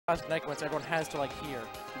neck once everyone has to like here.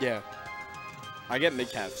 Yeah. I get mid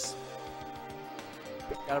calves.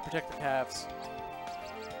 Gotta protect the calves.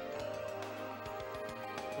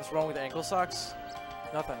 What's wrong with ankle socks?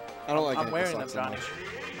 Nothing. I don't like I'm ankle wearing them, socks Johnny.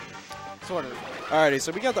 much. Sort of. Alrighty,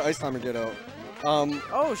 so we got the Ice Climber Ditto.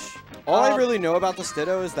 Oh, all I really know about this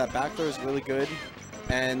Ditto is that back throw is really good,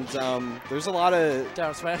 and there's a lot of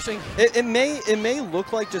down smashing. It may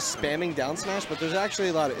look like just spamming down smash, but there's actually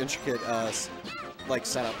a lot of intricate like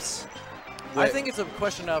setups. I think it's a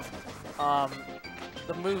question of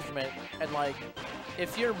the movement and like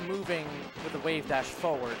if you're moving with a wave dash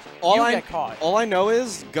forward, you get caught. All I know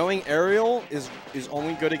is going aerial is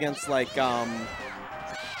only good against like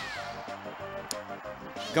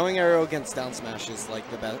going aerial against down smash is like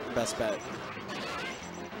the best bet.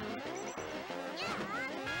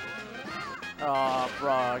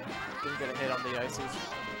 Brog didn't get a hit on the ices.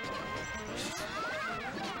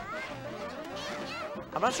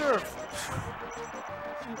 I'm not sure if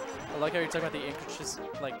I like how you're talking about the intricacies.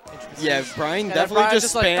 Yeah, Brian definitely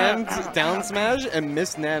just spammed down smash and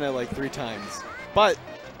missed Nana like 3 times. But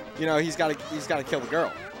you know he's got to kill the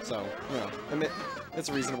girl, so you know I mean, it's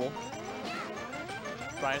reasonable.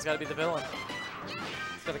 Brian's got to be the villain.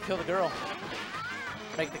 He's got to kill the girl.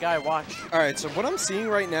 Make the guy watch. All right, so what I'm seeing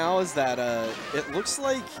right now is that it looks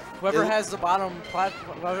like whoever has the bottom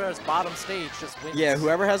whoever has bottom stage just wins. Yeah,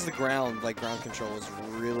 whoever has the ground control is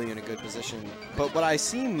really in a good position. But what I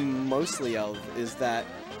see mostly of is that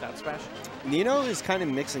down smash. Nino is kind of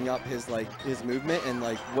mixing up his movement and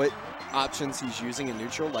like what options he's using in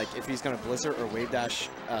neutral, like if he's gonna blizzard or wave dash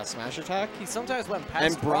smash attack. He sometimes went past.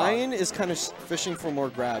 And Brian is kind of fishing for more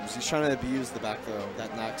grabs. He's trying to abuse the back throw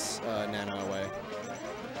that knocks Nana away.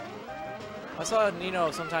 I saw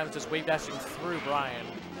Nino sometimes just wave dashing through Brian.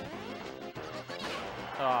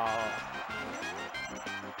 Oh.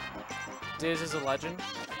 Diz is a legend.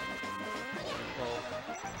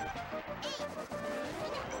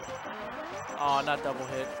 Oh, not double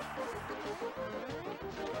hit.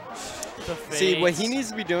 See what he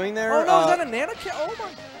needs to be doing there. Oh no, is that a Nana kill? Oh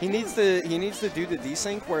my! He needs to do the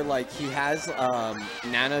desync where like he has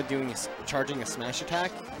Nana charging a smash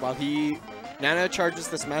attack while Nana charges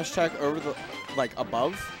the smash attack over the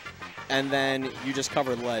above, and then you just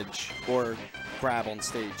cover ledge or grab on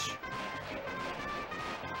stage.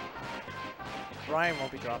 Brian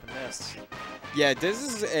won't be dropping this. Yeah, this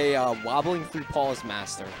is a wobbling through pause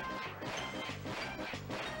master.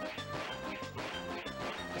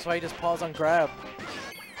 That's why he just pause on grab.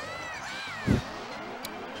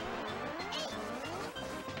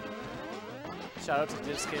 Shout out to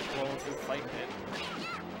Disc blowing through fight pit.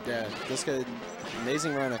 Yeah, Disc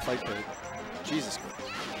amazing run at fight pit. Jesus.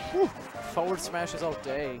 Whew. Forward smashes all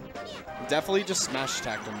day. Definitely just smash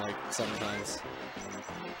attacked him like 7 times.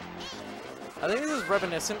 I think this is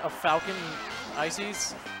reminiscent of Falcon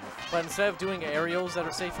Ices, but instead of doing aerials that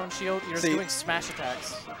are safe on shield, you're just doing smash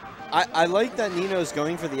attacks. I like that Nino's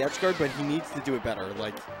going for the edge guard, but he needs to do it better.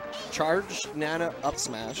 Like, charge Nana up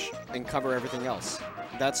smash and cover everything else.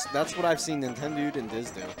 That's what I've seen Nintendo and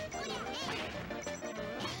Diz do.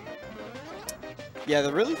 Yeah,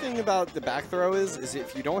 the really thing about the back throw is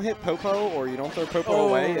if you don't hit Popo or you don't throw Popo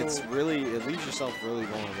away, it leaves yourself really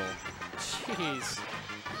vulnerable. Jeez.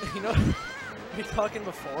 You know, we talking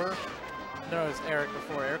before. No, it was Eric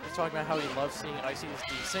before. Eric was talking about how he loves seeing Icy's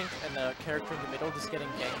desync and the character in the middle just getting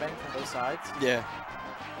gangbanged from both sides. Yeah.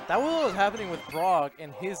 That was what was happening with Brog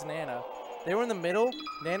and his Nana. They were in the middle.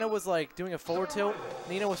 Nana was like doing a forward tilt.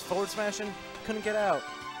 Nino was forward smashing. Couldn't get out.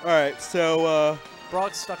 All right, so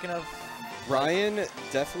Brog's stuck in a... Brian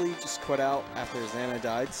definitely just quit out after his Nana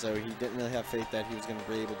died, so he didn't really have faith that he was going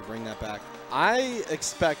to be able to bring that back. I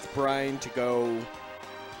expect Brian to go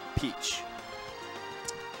Peach.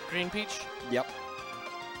 Green Peach? Yep.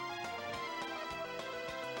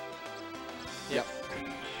 Yep.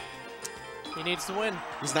 He needs to win.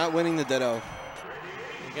 He's not winning the Ditto.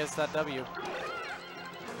 He gets that W.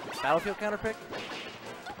 Battlefield counter pick?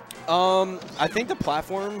 I think the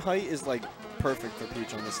platform height is like perfect for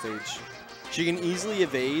Peach on this stage. She can easily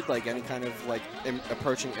evade like any kind of like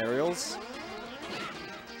approaching aerials.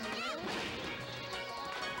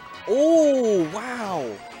 Oh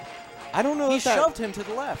wow! I don't know he if that... shoved him to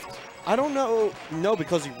the left. I don't know. No,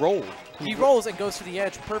 because he rolled. He rolls and goes to the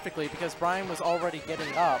edge perfectly because Brian was already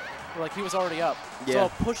getting up. Like, he was already up. Yeah. So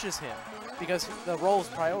it pushes him because the roll's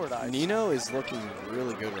prioritized. Nino is looking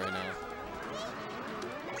really good right now.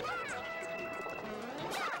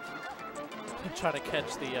 Try to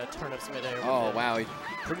catch the turnips midair. Oh, wow.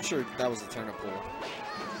 Pretty sure that was a turnip pull.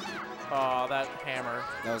 Oh, that hammer.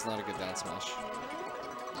 That was not a good down smash.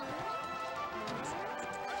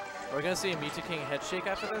 We're gonna see a Mewtwo King head shake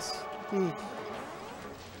after this.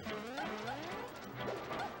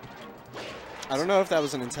 I don't know if that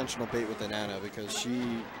was an intentional bait with the Nana because she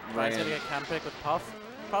Ryan's ran. gonna get cam pick with Puff.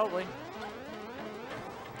 Probably.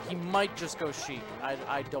 He might just go Sheik.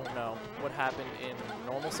 I don't know what happened in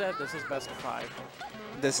normal set. This is best of 5.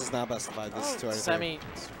 This is not best of 5. This is 2 out of 3. Semi.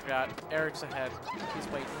 Forgot. Eric's ahead. He's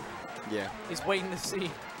waiting. Yeah. He's waiting to see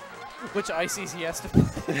which Ices he has to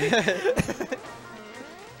play.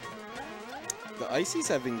 The Ices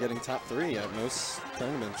have been getting top 3 at most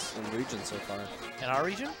tournaments in regions so far. In our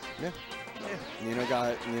region? Yeah. Yeah.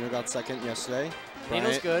 Nino got second yesterday.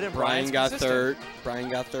 Nino's good and Brian Brian's got consistent. third. Brian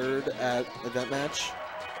got third at event match.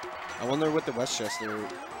 I wonder what the Westchester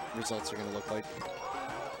results are going to look like.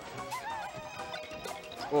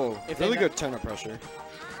 Oh, If really they good turn-up pressure.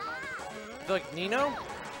 I feel like Nino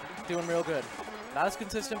doing real good. Not as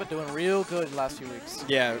consistent, but doing real good the last few weeks.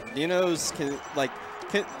 Yeah, Nino's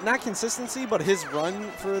not consistency, but his run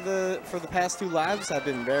for the past 2 labs have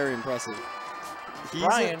been very impressive. He's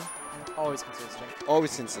Brian, always consistent.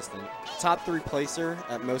 always consistent. Top 3 placer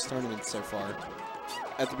at most tournaments so far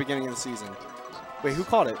at the beginning of the season. Wait, who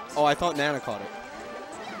caught it? Oh, I thought Nana caught it.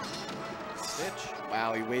 Stitch.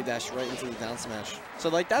 Wow, he wave dashed right into the down smash. So,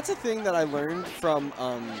 like, that's a thing that I learned from,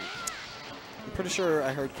 I'm pretty sure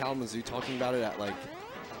I heard Kalamazoo talking about it at, like,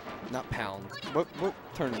 not Pound. What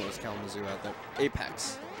tournament was Kalamazoo at? That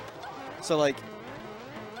Apex. So, like,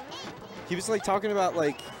 he was, like, talking about,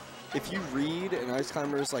 like, if you read an Ice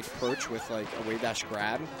Climber's, like, approach with, like, a wave dash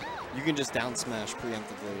grab, you can just down smash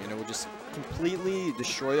preemptively, and it will just completely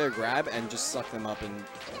destroy their grab and just suck them up and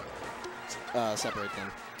separate them.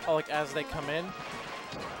 Oh, like as they come in?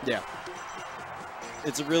 Yeah.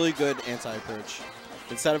 It's a really good anti-approach.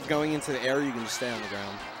 Instead of going into the air, you can just stay on the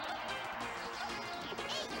ground.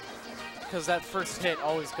 Because that first hit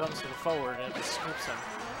always comes to the forward and it just scoops him.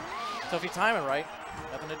 So if you time it right,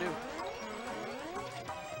 nothing to do.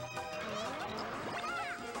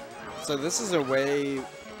 So this is a way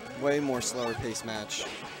more slower pace match.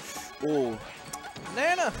 Ooh.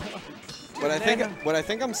 Nana! What I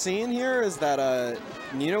think I'm seeing here is that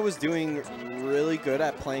Nino was doing really good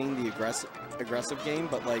at playing the aggressive game,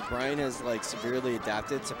 but like Brian has like severely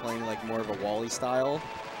adapted to playing like more of a Wally style.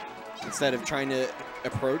 Instead of trying to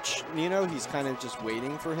approach Nino, he's kind of just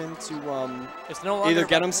waiting for him to It's no longer either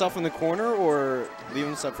get himself in the corner or leave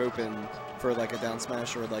himself open for like a down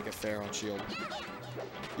smash or like a fair on shield.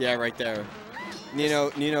 Yeah, right there.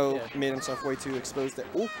 Nino Yeah. made himself way too exposed there.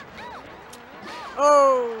 Ooh.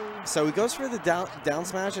 Oh! So he goes for the down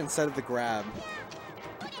smash instead of the grab.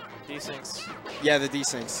 Desyncs. Yeah, the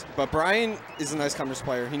desyncs. But Brian is a nice commerce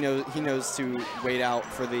player. He knows to wait out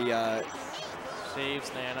for the.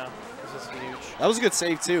 Saves Nana. This is huge. That was a good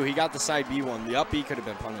save too. He got the side B one. The up B could have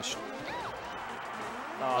been punished.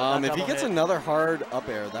 Oh, If he double gets hit. another hard up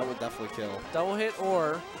air, that would definitely kill. Double hit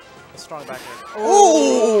or a strong back air.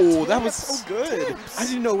 Oh, that was so good. I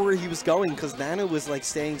didn't know where he was going because Nana was like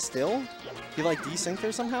staying still. He like desynced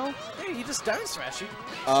her somehow. Hey, he just down smashed you.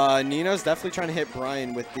 Nino's definitely trying to hit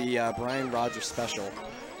Brian with the Brian Rogers special.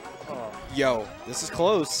 Oh. Yo, this is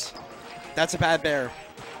close. That's a bad bear.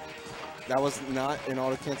 That was not an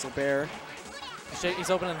auto-cancel bear. He's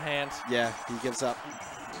opening hand. Yeah, he gives up.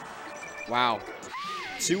 Wow.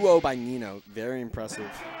 2-0 by Nino. Very impressive.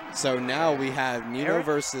 So now we have Nino Eric?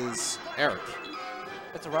 versus Eric.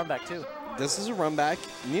 It's a run back too. This is a run back.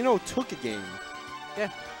 Nino took a game.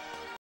 Yeah.